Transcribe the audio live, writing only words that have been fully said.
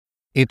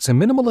It's a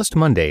Minimalist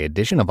Monday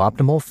edition of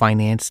Optimal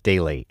Finance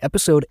Daily,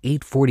 episode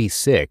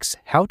 846,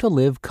 How to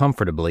Live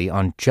Comfortably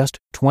on Just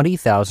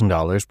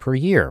 $20,000 per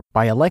Year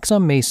by Alexa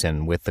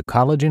Mason with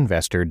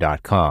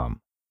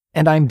thecollegeinvestor.com.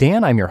 And I'm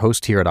Dan, I'm your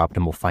host here at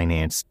Optimal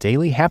Finance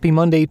Daily. Happy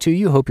Monday to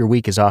you. Hope your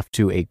week is off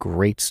to a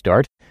great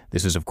start.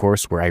 This is, of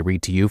course, where I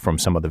read to you from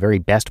some of the very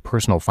best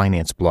personal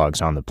finance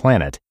blogs on the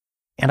planet.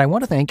 And I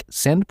want to thank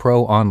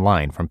SendPro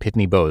Online from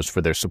Pitney Bowes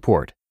for their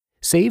support.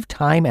 Save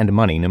time and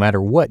money no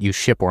matter what you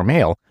ship or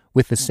mail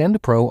with the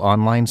SendPro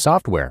online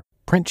software.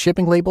 Print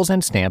shipping labels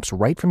and stamps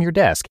right from your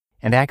desk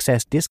and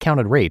access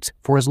discounted rates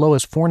for as low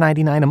as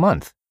 $4.99 a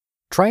month.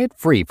 Try it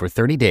free for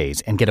 30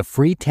 days and get a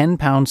free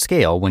 10-pound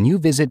scale when you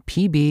visit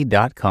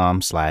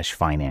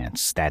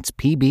pb.com/finance. That's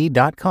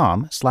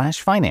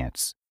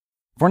pb.com/finance.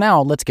 For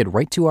now, let's get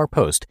right to our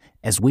post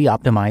as we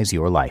optimize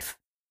your life.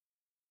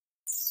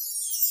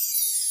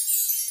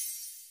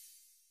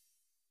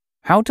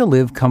 How to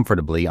Live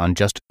Comfortably on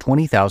Just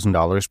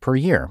 $20,000 per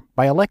Year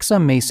by Alexa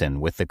Mason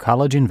with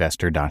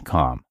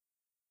thecollegeinvestor.com.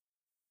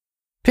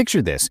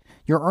 Picture this.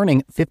 You're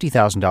earning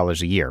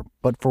 $50,000 a year,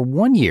 but for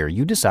 1 year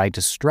you decide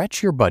to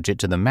stretch your budget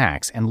to the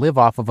max and live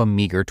off of a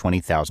meager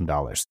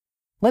 $20,000.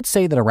 Let's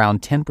say that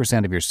around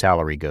 10% of your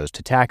salary goes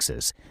to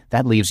taxes.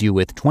 That leaves you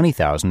with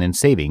 $20,000 in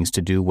savings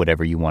to do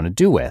whatever you want to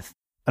do with.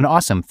 An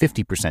awesome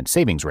 50%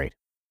 savings rate.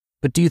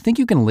 But do you think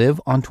you can live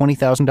on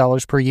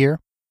 $20,000 per year?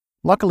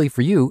 Luckily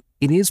for you,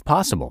 it is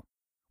possible.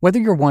 Whether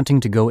you're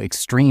wanting to go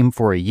extreme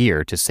for a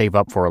year to save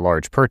up for a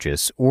large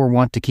purchase or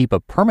want to keep a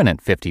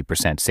permanent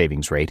 50%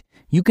 savings rate,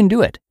 you can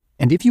do it.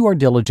 And if you are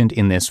diligent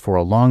in this for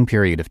a long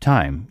period of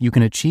time, you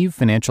can achieve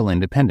financial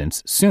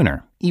independence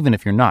sooner, even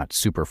if you're not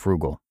super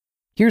frugal.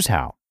 Here's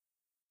how.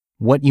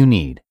 What you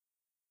need.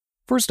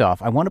 First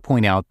off, I want to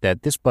point out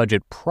that this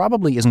budget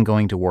probably isn't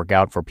going to work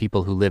out for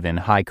people who live in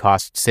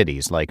high-cost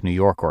cities like New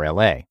York or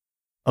LA.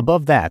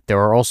 Above that, there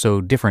are also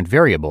different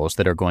variables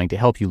that are going to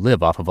help you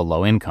live off of a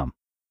low income.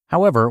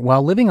 However,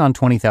 while living on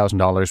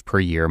 $20,000 per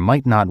year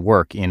might not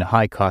work in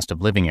high cost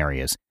of living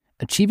areas,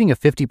 achieving a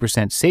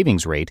 50%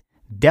 savings rate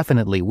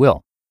definitely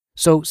will.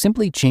 So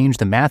simply change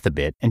the math a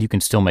bit and you can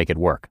still make it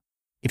work.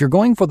 If you're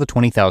going for the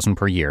 $20,000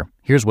 per year,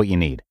 here's what you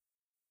need.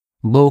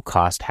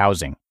 Low-cost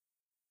housing.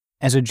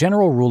 As a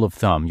general rule of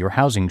thumb, your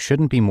housing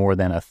shouldn't be more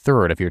than a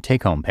third of your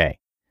take-home pay.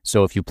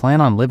 So if you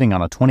plan on living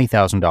on a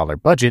 $20,000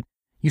 budget,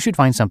 you should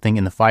find something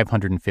in the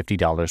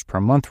 $550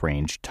 per month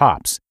range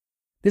tops.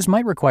 This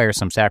might require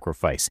some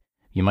sacrifice.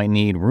 You might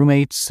need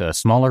roommates, a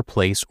smaller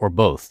place, or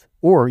both.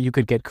 Or you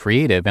could get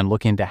creative and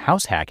look into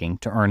house hacking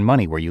to earn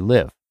money where you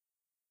live.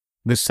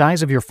 The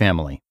size of your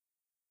family.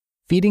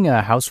 Feeding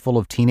a house full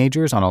of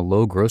teenagers on a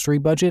low grocery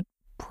budget?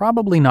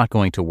 Probably not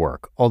going to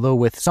work, although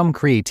with some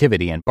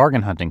creativity and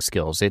bargain hunting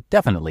skills, it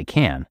definitely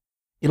can.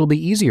 It'll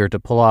be easier to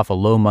pull off a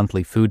low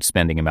monthly food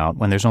spending amount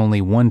when there's only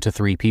 1 to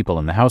 3 people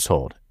in the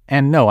household.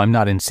 And no, I'm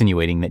not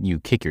insinuating that you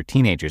kick your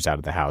teenagers out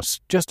of the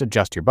house, just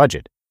adjust your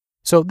budget.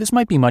 So this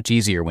might be much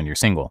easier when you're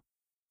single.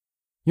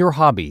 Your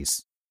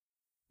hobbies.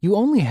 You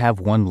only have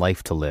one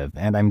life to live,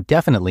 and I'm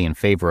definitely in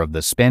favor of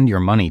the spend your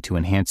money to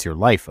enhance your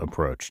life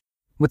approach.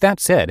 With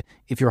that said,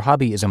 if your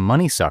hobby is a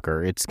money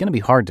sucker, it's going to be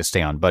hard to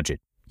stay on budget.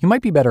 You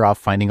might be better off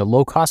finding a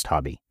low-cost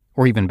hobby.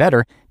 Or even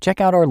better, check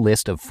out our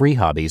list of free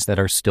hobbies that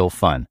are still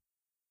fun.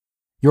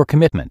 Your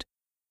commitment.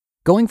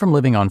 Going from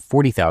living on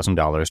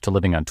 $40,000 to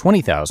living on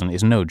 $20,000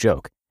 is no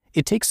joke.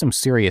 It takes some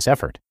serious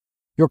effort.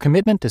 Your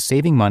commitment to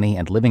saving money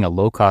and living a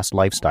low-cost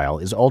lifestyle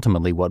is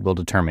ultimately what will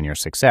determine your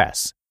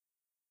success.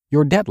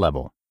 Your debt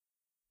level.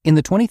 In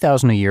the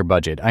 $20,000 a year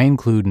budget, I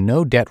include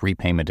no debt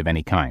repayment of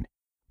any kind.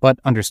 But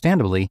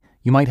understandably,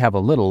 you might have a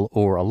little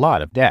or a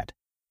lot of debt.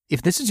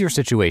 If this is your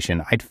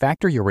situation, I'd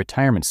factor your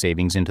retirement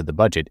savings into the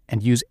budget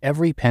and use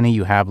every penny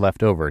you have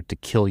left over to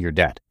kill your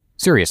debt.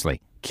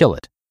 Seriously, kill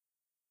it.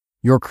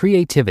 Your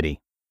creativity.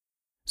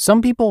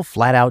 Some people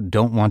flat out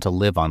don't want to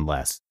live on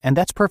less, and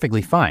that's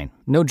perfectly fine.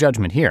 No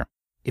judgment here.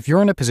 If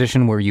you're in a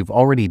position where you've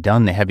already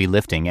done the heavy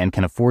lifting and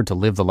can afford to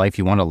live the life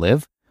you want to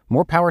live,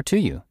 more power to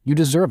you. You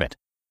deserve it.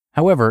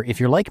 However, if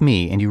you're like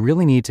me and you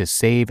really need to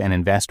save and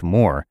invest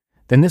more,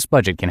 then this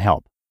budget can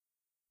help.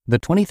 The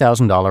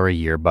 $20,000 a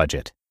year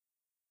budget.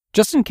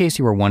 Just in case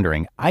you were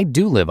wondering, I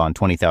do live on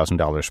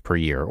 $20,000 per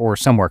year or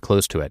somewhere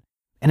close to it,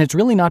 and it's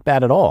really not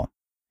bad at all.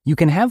 You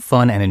can have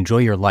fun and enjoy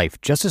your life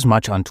just as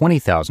much on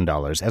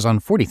 $20,000 as on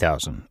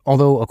 $40,000,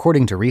 although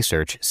according to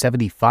research,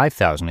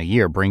 $75,000 a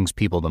year brings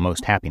people the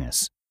most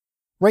happiness.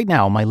 Right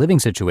now, my living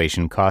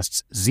situation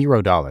costs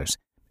 $0,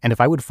 and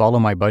if I would follow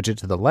my budget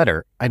to the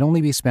letter, I'd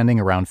only be spending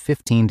around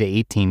 $15,000 to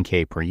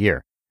 $18,000 per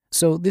year.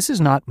 So this is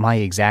not my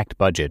exact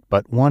budget,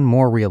 but one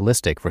more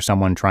realistic for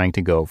someone trying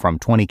to go from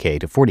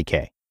 $20,000 to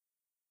 $40,000.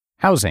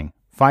 Housing,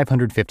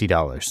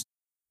 $550.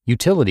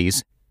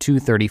 Utilities,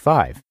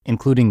 $235,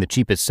 including the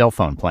cheapest cell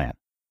phone plan.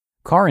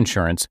 Car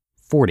insurance,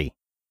 $40.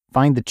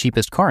 Find the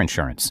cheapest car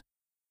insurance.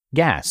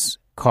 Gas,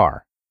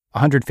 car,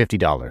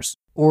 $150.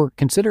 Or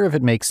consider if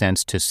it makes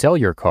sense to sell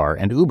your car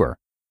and Uber.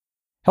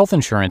 Health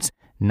insurance,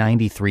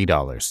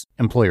 $93,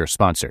 employer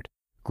sponsored.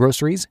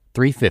 Groceries,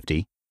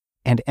 $350.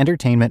 and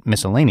entertainment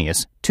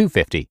miscellaneous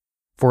 $250,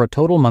 for a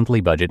total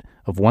monthly budget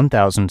of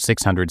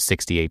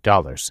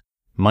 $1,668.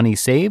 Money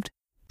saved?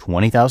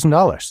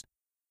 $20,000.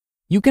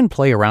 You can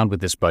play around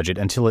with this budget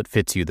until it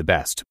fits you the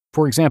best.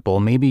 For example,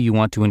 maybe you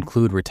want to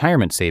include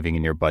retirement saving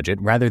in your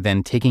budget rather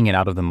than taking it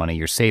out of the money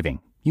you're saving.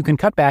 You can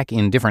cut back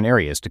in different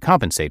areas to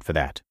compensate for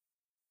that.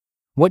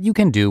 What you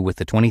can do with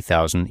the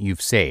 $20,000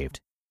 you've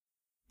saved.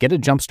 Get a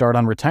jump start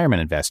on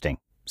retirement investing.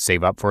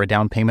 Save up for a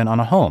down payment on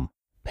a home.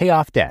 Pay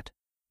off debt.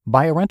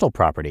 Buy a rental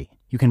property.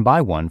 You can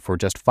buy one for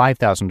just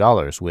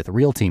 $5,000 with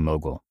Realty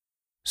Mogul.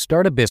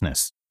 Start a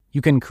business.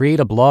 You can create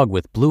a blog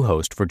with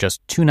Bluehost for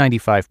just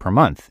 $2.95 per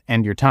month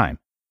and your time.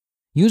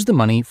 Use the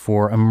money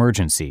for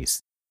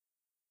emergencies.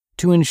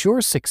 To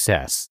ensure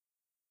success.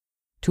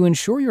 To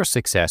ensure your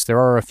success, there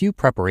are a few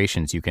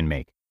preparations you can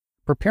make.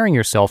 Preparing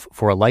yourself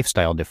for a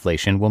lifestyle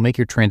deflation will make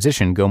your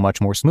transition go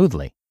much more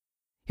smoothly.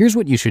 Here's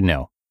what you should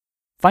know.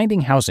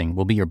 Finding housing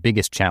will be your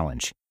biggest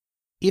challenge.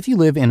 If you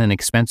live in an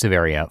expensive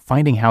area,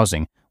 finding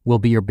housing will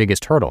be your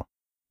biggest hurdle.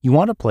 You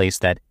want a place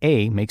that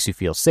A, makes you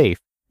feel safe,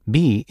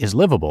 B, is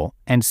livable,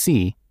 and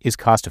C, is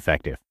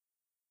cost-effective.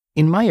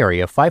 In my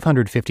area,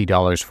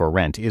 $550 for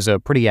rent is a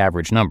pretty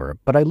average number,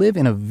 but I live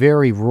in a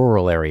very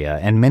rural area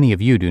and many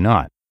of you do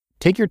not.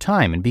 Take your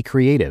time and be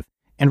creative,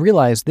 and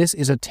realize this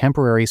is a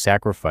temporary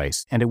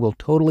sacrifice and it will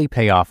totally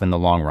pay off in the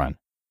long run.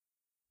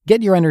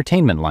 Get your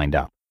entertainment lined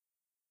up.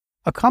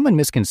 A common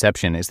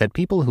misconception is that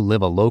people who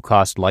live a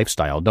low-cost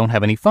lifestyle don't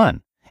have any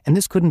fun, and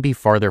this couldn't be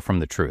farther from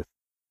the truth.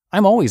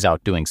 I'm always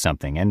out doing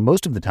something, and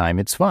most of the time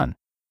it's fun.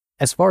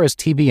 As far as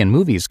TV and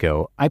movies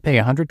go, I pay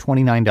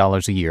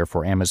 $129 a year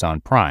for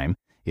Amazon Prime.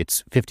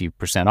 It's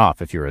 50%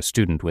 off if you're a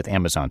student with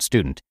Amazon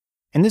Student.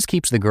 And this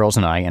keeps the girls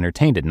and I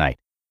entertained at night.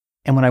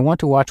 And when I want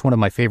to watch one of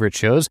my favorite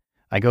shows,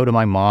 I go to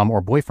my mom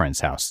or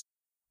boyfriend's house.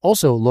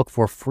 Also, look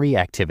for free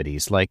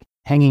activities like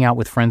hanging out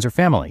with friends or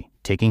family,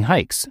 taking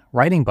hikes,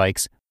 riding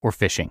bikes, or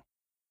fishing.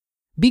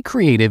 Be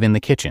creative in the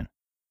kitchen.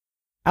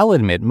 I'll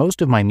admit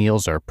most of my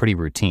meals are pretty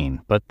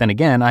routine, but then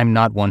again, I'm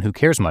not one who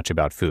cares much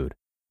about food.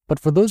 But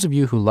for those of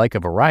you who like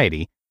a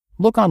variety,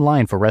 look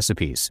online for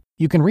recipes.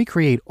 You can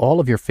recreate all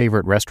of your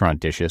favorite restaurant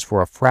dishes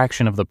for a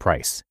fraction of the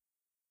price.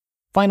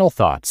 Final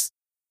thoughts.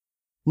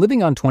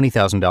 Living on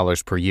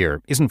 $20,000 per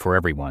year isn't for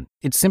everyone.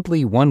 It's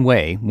simply one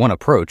way, one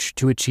approach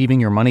to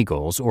achieving your money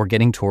goals or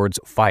getting towards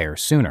FIRE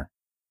sooner.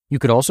 You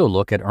could also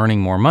look at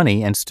earning more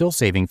money and still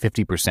saving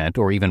 50%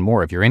 or even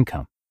more of your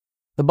income.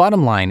 The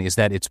bottom line is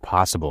that it's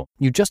possible.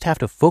 You just have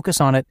to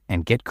focus on it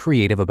and get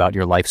creative about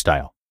your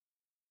lifestyle.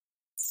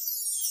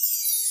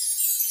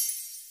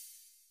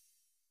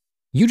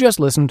 You just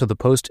listened to the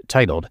post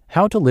titled,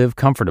 How to Live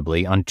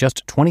Comfortably on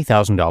Just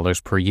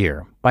 $20,000 per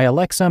Year by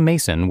Alexa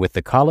Mason with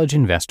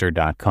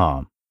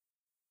thecollegeinvestor.com.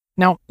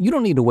 Now, you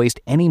don't need to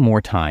waste any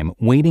more time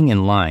waiting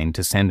in line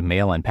to send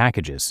mail and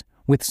packages.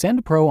 With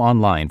SendPro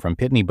Online from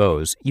Pitney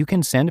Bowes, you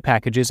can send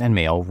packages and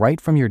mail right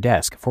from your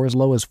desk for as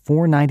low as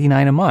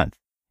 $4.99 a month.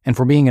 And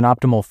for being an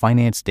Optimal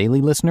Finance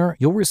Daily listener,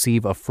 you'll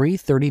receive a free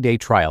 30-day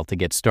trial to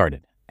get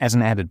started. As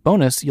an added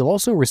bonus, you'll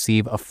also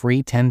receive a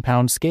free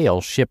 10-pound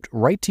scale shipped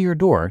right to your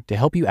door to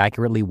help you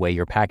accurately weigh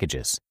your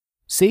packages.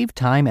 Save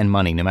time and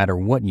money no matter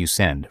what you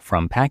send,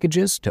 from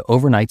packages to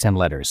overnights and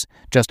letters.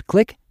 Just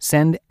click,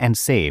 send, and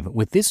save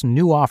with this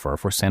new offer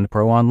for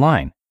SendPro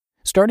Online.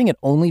 Starting at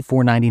only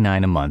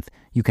 $4.99 a month,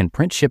 you can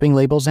print shipping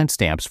labels and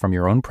stamps from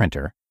your own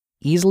printer,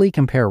 easily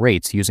compare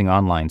rates using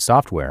online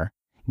software,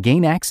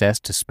 gain access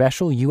to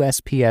special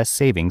USPS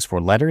savings for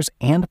letters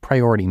and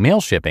priority mail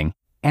shipping,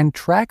 and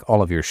track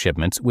all of your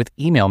shipments with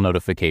email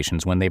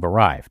notifications when they've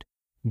arrived.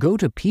 Go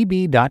to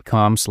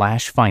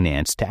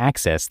pb.com/finance to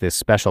access this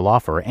special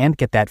offer and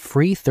get that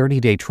free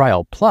 30-day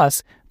trial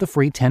plus the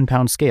free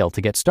 10-pound scale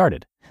to get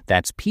started.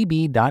 That's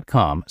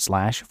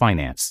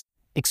pb.com/finance.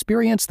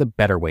 Experience the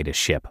better way to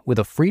ship with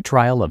a free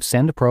trial of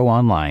SendPro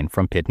Online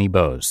from Pitney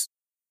Bowes.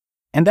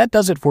 And that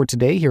does it for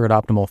today here at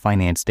Optimal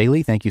Finance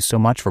Daily. Thank you so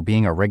much for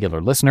being a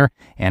regular listener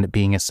and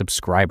being a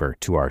subscriber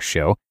to our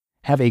show.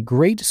 Have a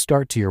great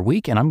start to your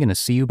week, and I'm going to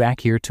see you back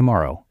here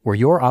tomorrow, where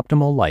your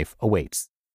optimal life awaits.